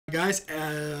Guys,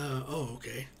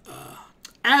 okay.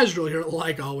 Azrael here,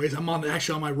 like always. I'm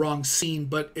actually on my wrong scene,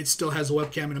 but it still has a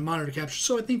webcam and a monitor capture,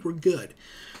 so I think we're good.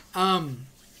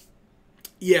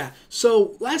 Yeah,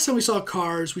 so last time we saw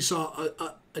Cars, we saw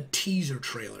a teaser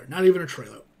trailer. Not even a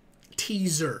trailer.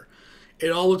 Teaser. It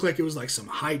all looked like it was like some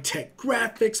high-tech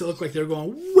graphics. It looked like they were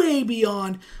going way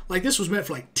beyond. Like this was meant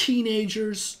for like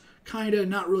teenagers, kind of,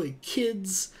 not really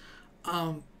kids.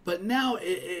 But now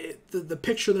the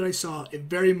picture that I saw, it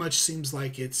very much seems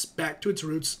like it's back to its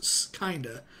roots, kind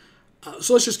of.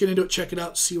 So let's just get into it, check it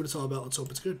out, see what it's all about. Let's hope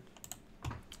it's good.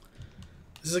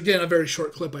 This is, again, a very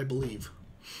short clip, I believe.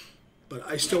 But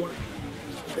I still want...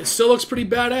 It still looks pretty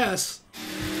badass.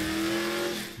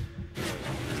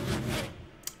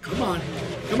 Come on.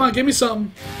 Come on, give me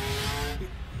something.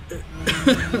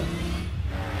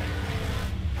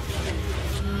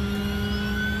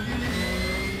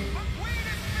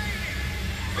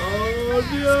 Oh,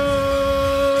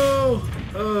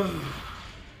 no!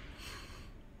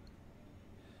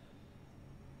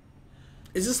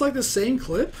 Is this like the same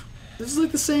clip? This is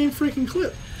like the same freaking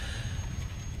clip.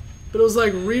 But it was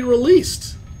like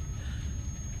re-released.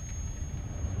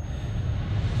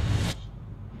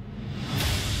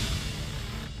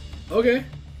 Okay.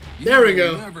 There we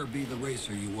go. You'll never be the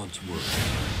racer you once were.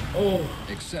 Oh.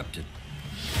 Accept it.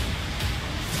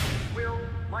 Will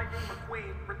Lightning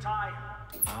McQueen retire?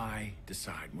 I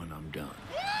decide when I'm done.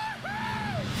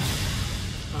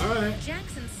 Alright.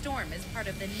 Jackson Storm is part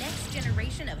of the next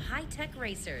generation of high-tech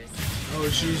racers. Oh,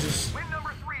 Jesus. Win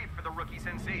number 3 for the rookie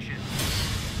sensation.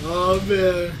 Oh,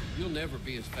 man. You'll never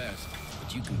be as fast,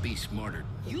 but you can be smarter.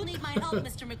 You'll need my help,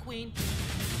 Mr. McQueen.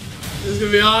 This is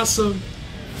gonna be awesome.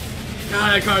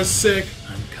 God, that car's sick.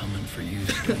 I'm coming for you,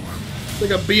 Storm. It's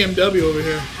like a BMW over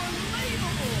here.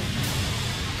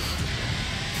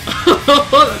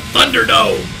 The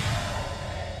Thunderdome.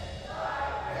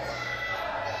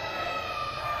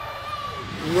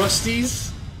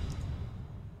 Rusty's.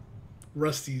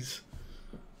 What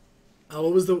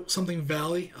was the something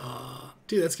Valley?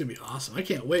 Dude, that's gonna be awesome. I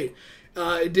can't wait.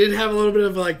 It did have a little bit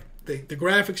of like the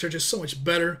graphics are just so much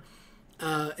better.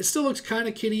 It still looks kind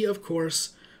of kiddie, of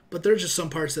course, but there's just some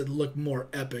parts that look more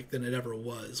epic than it ever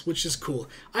was, which is cool.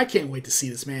 I can't wait to see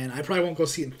this, man. I probably won't go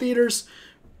see it in theaters,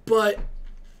 but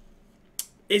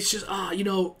it's just you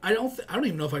know, I don't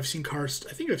even know if I've seen Cars.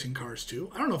 I think I've seen Cars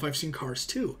 2. I don't know if I've seen Cars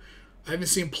 2. I haven't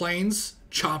seen planes,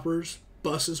 choppers,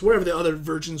 buses, whatever the other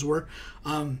versions were.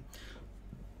 I've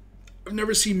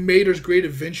never seen Mater's Great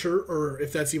Adventure, or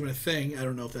if that's even a thing. I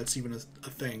don't know if that's even a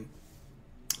thing.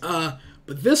 But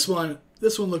this one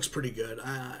looks pretty good.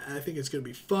 I think it's gonna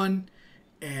be fun,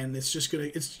 and it's just gonna.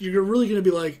 You're really gonna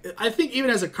be like. I think even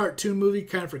as a cartoon movie,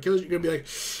 kind of for killers, you're gonna be like,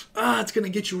 it's gonna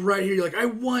get you right here. You're like, I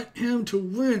want him to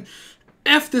win.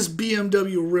 F this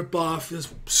BMW ripoff,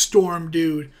 this Storm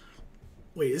dude.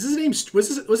 Wait, is his name?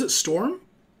 Was it Storm?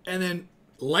 And then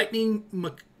Lightning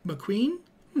McQueen?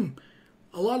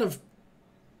 A lot of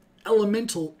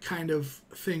elemental kind of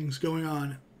things going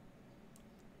on.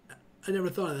 I never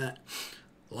thought of that.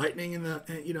 Lightning and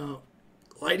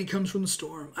lightning comes from the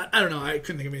storm. I don't know. I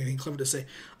couldn't think of anything clever to say.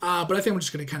 But I think I'm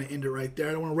just going to kind of end it right there.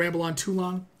 I don't want to ramble on too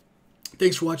long.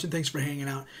 Thanks for watching. Thanks for hanging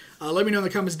out. Let me know in the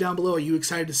comments down below. Are you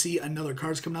excited to see another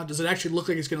Cars coming out? Does it actually look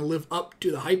like it's going to live up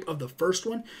to the hype of the first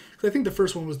one? Because I think the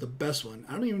first one was the best one.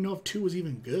 I don't even know if 2 was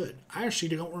even good. I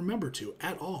actually don't remember 2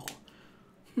 at all.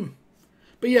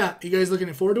 But yeah, you guys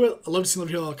looking forward to it? I'd love to see you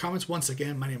in the comments. Once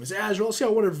again, my name is Azrael. I'll see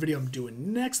how whatever video I'm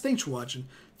doing next. Thanks for watching.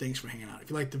 Thanks for hanging out. If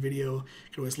you liked the video,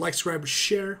 you can always like, subscribe, or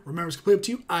share. Remember, it's completely up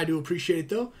to you. I do appreciate it,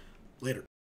 though. Later.